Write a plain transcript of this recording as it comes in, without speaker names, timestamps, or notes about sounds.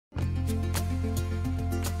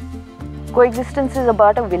Coexistence is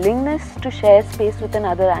about a willingness to share space with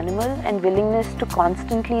another animal and willingness to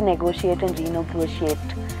constantly negotiate and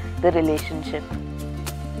renegotiate the relationship.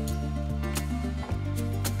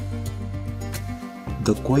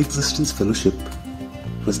 The Coexistence Fellowship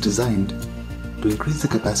was designed to increase the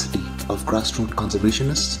capacity of grassroots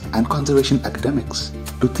conservationists and conservation academics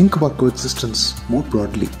to think about coexistence more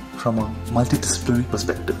broadly from a multidisciplinary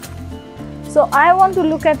perspective. So I want to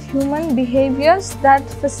look at human behaviors that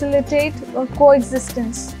facilitate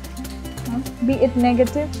coexistence, be it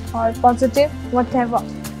negative or positive, whatever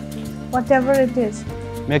it is.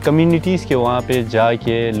 मैं communities के वहाँ पे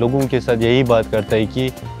जाके लोगों के साथ यही बात करता है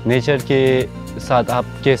कि नेचर के साथ आप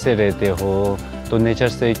कैसे रहते हो, तो नेचर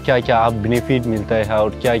से क्या-क्या आप बेनिफिट मिलता है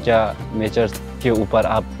और क्या-क्या नेचर के ऊपर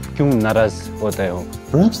आप क्यों नाराज़ होते हो.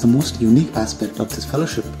 Perhaps the most unique aspect of this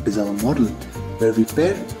fellowship is our model where we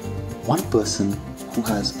pair one person who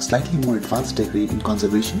has a slightly more advanced degree in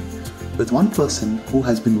conservation with one person who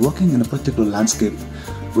has been working in a particular landscape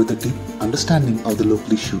with a deep understanding of the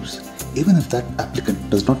local issues, even if that applicant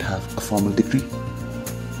does not have a formal degree.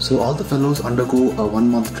 So all the fellows undergo a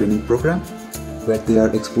 1-month training program where they are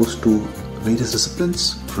exposed to various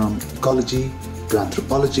disciplines from ecology to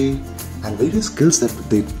anthropology and various skills that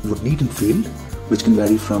they would need in field, which can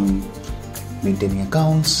vary from maintaining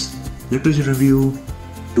accounts, literature review,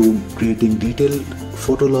 to creating detailed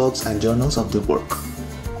photologs and journals of their work.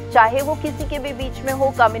 चाहे वो किसी के भी बीच में हो,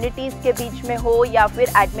 communities के बीच में हो या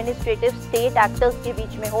फिर एडमिनिस्ट्रेटिव स्टेट एक्टर्स के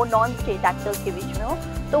बीच में हो, नॉन स्टेट एक्टर्स के बीच में हो,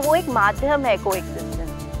 तो वो एक माध्यम है कोएक्सिस्टेंस.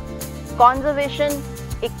 कॉन्जर्वेशन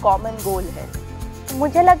एक कॉमन गोल है.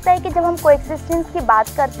 मुझे लगता है कि जब हम कोएक्सिस्टेंस की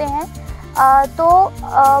बात करते हैं तो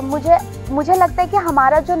मुझे लगता है कि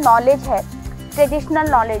हमारा जो नॉलेज है, ट्रेडिशनल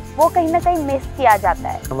नॉलेज, वो कहीं ना कहीं मिस किया जाता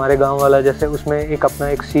है. हमारे गांव वाला जैसे उसमें एक अपना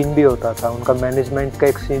एक सीन भी होता था, उनका मैनेजमेंट का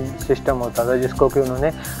एक सीन सिस्टम होता था जिसको कि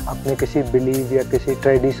उन्होंने अपने किसी बिलीव या किसी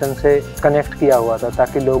ट्रेडिशन से कनेक्ट किया हुआ था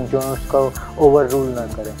ताकि लोग जो है उसको ओवर रूल ना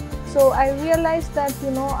करें. So I realized that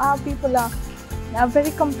our people are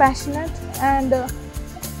very compassionate and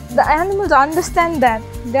the animals understand that.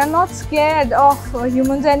 They are not scared of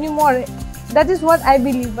humans anymore. That is what I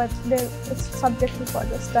believe, but it's subject to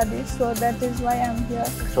further studies, so that is why I'm here.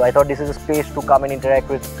 So I thought this is a space to come and interact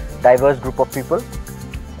with diverse group of people,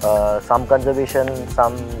 some conservation,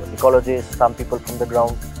 some ecologists, some people from the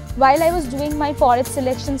ground. While I was doing my forest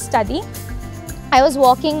selection study, I was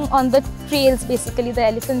walking on the trails basically the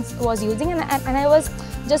elephants was using, and I was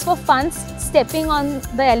just for fun stepping on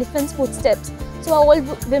the elephant's footsteps. So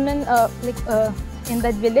old women in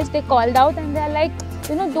that village, they called out and they're like,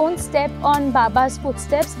 don't step on Baba's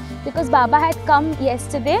footsteps because Baba had come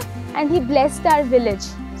yesterday and he blessed our village.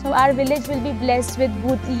 So our village will be blessed with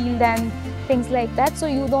good yield and things like that. So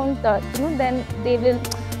you don't, then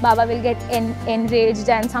Baba will get enraged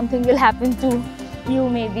and something will happen to you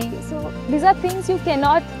maybe. So these are things you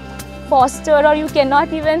cannot foster or you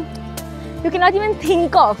cannot even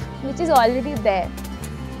think of, which is already there.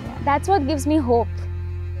 That's what gives me hope.